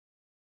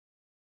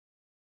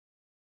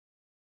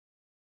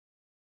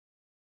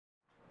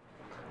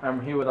I'm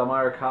here with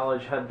Elmira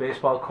College head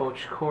baseball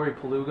coach Corey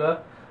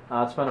Paluga.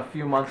 It's been a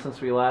few months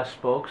since we last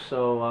spoke,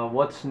 so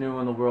what's new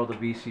in the world of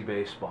BC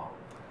baseball?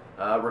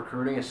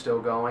 Recruiting is still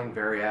going,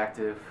 very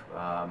active.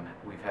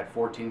 We've had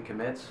 14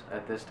 commits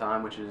at this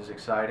time, which is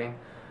exciting.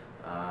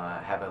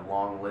 Have a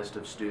long list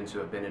of students who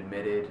have been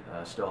admitted,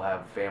 still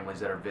have families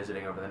that are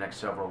visiting over the next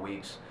several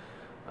weeks.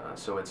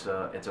 So it's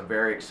a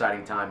very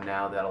exciting time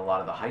now that a lot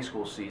of the high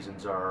school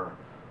seasons are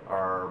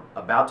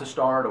about to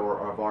start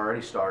or have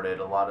already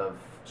started. A lot of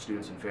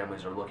students and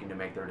families are looking to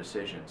make their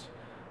decisions.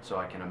 So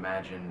I can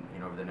imagine,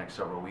 over the next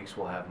several weeks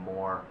we'll have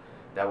more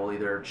that will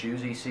either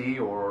choose EC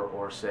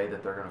or say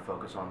that they're going to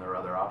focus on their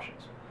other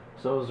options.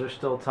 So is there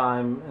still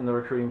time in the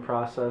recruiting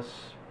process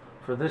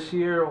for this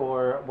year,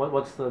 or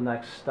what's the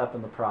next step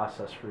in the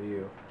process for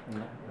you in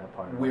that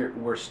part?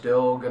 We're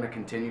still going to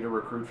continue to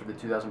recruit for the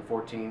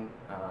 2014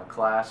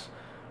 class.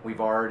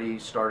 We've already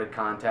started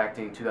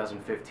contacting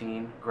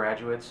 2015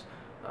 graduates,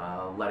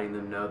 letting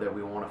them know that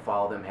we want to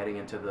follow them heading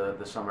into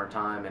the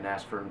summertime and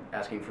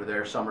asking for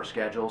their summer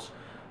schedules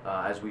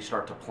as we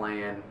start to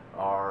plan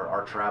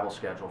our travel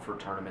schedule for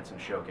tournaments and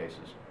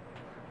showcases.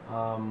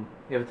 You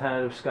have a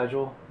tentative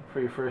schedule for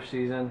your first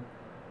season.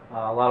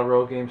 A lot of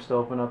road games to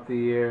open up the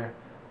year.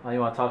 You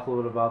want to talk a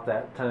little bit about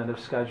that tentative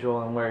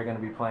schedule and where you're going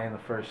to be playing the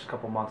first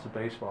couple months of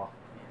baseball?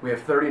 We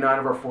have 39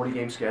 of our 40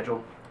 game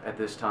schedule at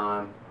this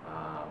time.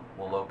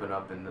 We'll open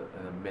up in the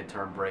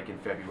midterm break in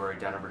February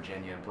down in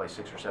Virginia and play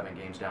 6 or 7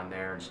 games down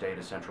there and stay at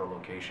a central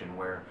location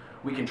where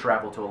we can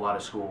travel to a lot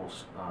of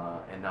schools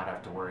and not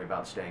have to worry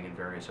about staying in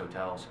various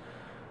hotels.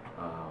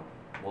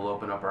 We'll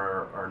open up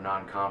our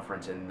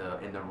non-conference in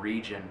the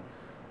region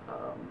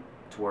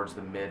towards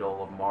the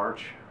middle of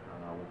March.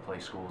 We'll play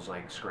schools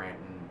like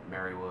Scranton,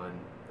 Marywood,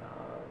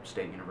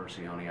 State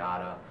University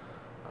Oneonta,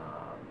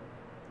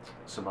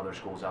 some other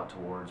schools out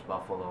towards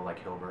Buffalo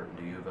like Hilbert and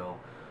Deauville.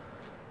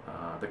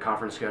 The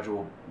conference schedule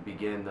will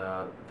begin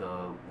the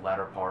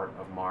latter part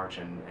of March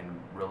and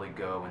really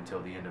go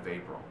until the end of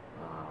April.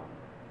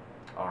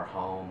 Our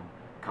home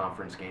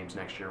conference games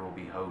next year will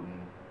be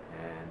Houghton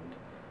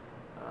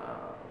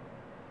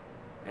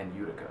and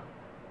Utica.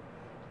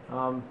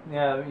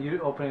 Yeah, you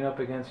opening up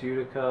against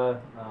Utica.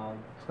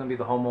 It's going to be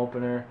the home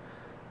opener.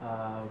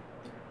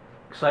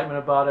 Excitement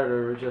about it,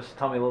 or just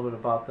tell me a little bit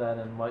about that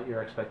and what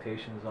your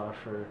expectations are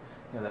for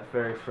that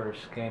very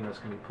first game that's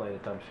going to be played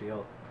at Dutch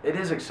Field. It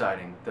is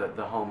exciting,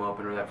 the home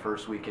opener that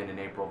first weekend in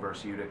April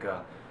versus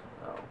Utica.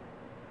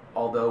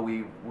 Although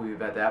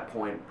we've at that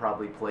point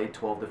probably played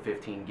 12 to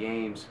 15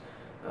 games,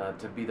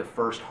 to be the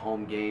first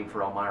home game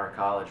for Elmira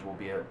College will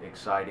be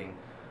exciting.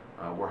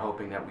 We're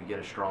hoping that we get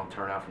a strong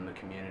turnout from the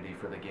community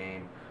for the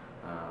game.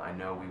 I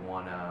know we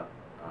want to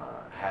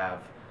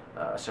have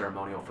a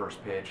ceremonial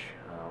first pitch,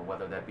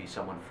 whether that be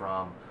someone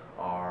from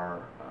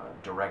our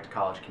direct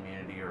college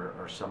community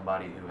or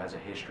somebody who has a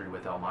history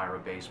with Elmira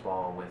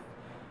baseball, with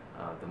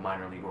the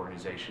minor league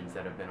organizations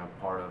that have been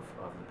a part of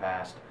the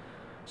past.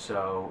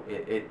 So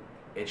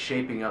it's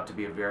shaping up to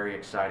be a very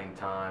exciting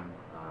time.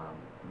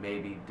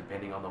 Maybe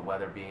depending on the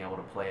weather, being able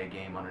to play a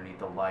game underneath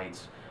the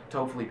lights to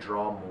hopefully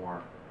draw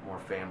more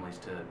families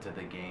to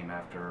the game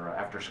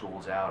after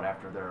school's out,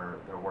 after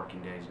their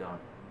working day's done.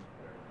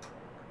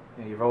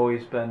 You've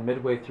always been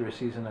midway through a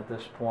season at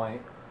this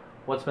point.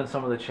 What's been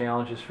some of the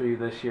challenges for you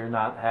this year,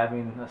 not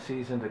having a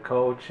season to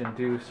coach and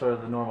do sort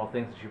of the normal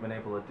things that you've been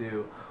able to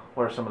do?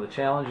 What are some of the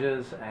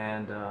challenges,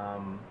 and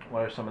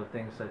what are some of the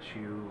things that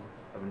you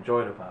have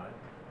enjoyed about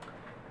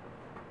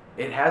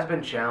it? It has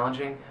been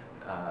challenging,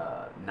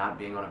 not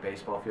being on a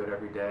baseball field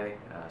every day,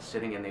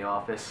 sitting in the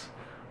office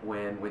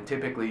when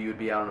typically you'd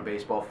be out on a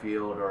baseball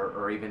field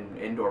or even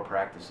indoor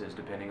practices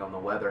depending on the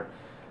weather.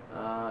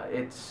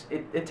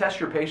 It tests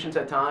your patience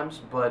at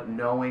times, but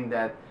knowing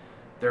that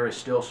there is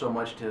still so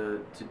much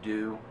to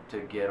do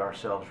to get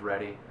ourselves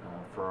ready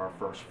for our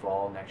first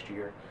fall next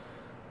year.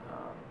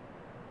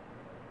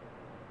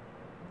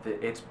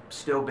 It's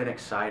still been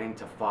exciting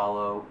to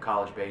follow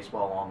college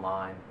baseball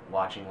online,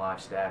 watching live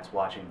stats,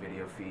 watching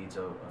video feeds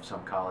of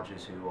some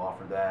colleges who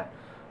offer that,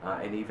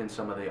 and even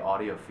some of the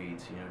audio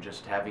feeds.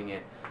 Just having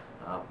it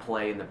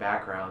play in the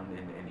background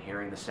and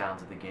hearing the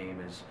sounds of the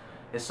game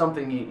is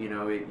something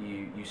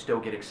you still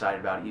get excited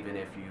about, even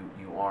if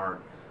you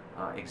aren't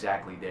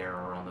exactly there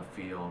or on the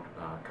field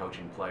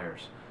coaching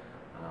players.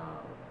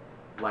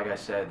 Like I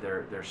said,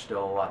 there's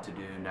still a lot to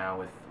do now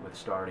with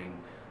starting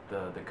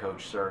the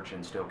coach search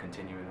and still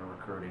continuing the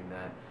recruiting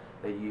that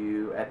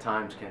you at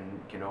times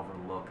can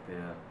overlook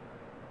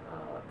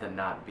the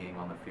not being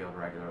on the field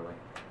regularly.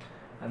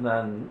 And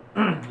then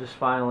just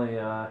finally,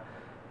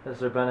 has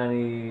there been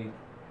any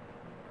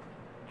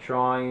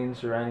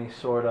drawings or any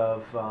sort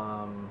of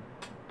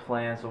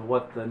plans of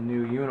what the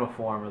new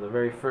uniform or the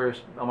very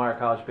first Elmira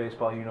College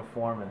baseball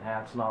uniform and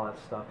hats and all that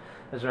stuff,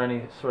 is there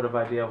any sort of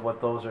idea of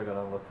what those are going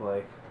to look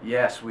like?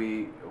 Yes,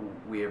 we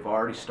have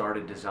already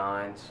started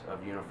designs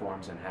of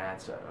uniforms and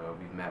hats.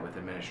 We've met with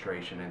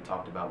administration and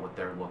talked about what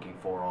they're looking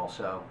for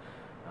also.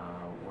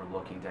 We're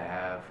looking to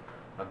have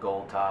a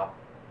gold top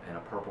and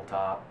a purple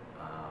top,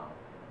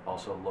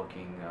 also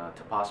looking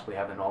to possibly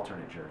have an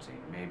alternate jersey,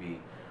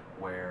 maybe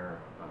where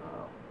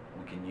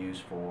we can use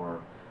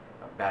for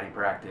batting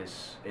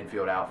practice,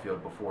 infield,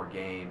 outfield before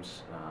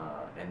games,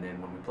 and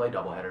then when we play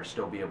doubleheaders,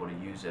 still be able to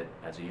use it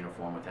as a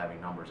uniform with having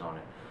numbers on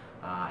it.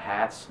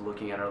 Hats,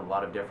 looking at a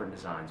lot of different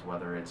designs,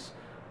 whether it's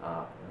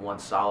one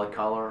solid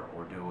color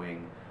or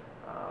doing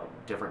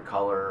different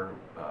color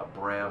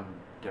brim,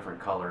 different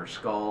color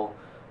skull,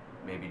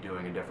 maybe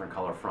doing a different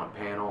color front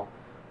panel.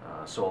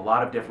 So a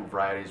lot of different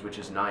varieties, which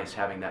is nice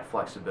having that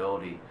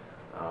flexibility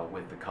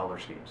with the color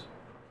schemes.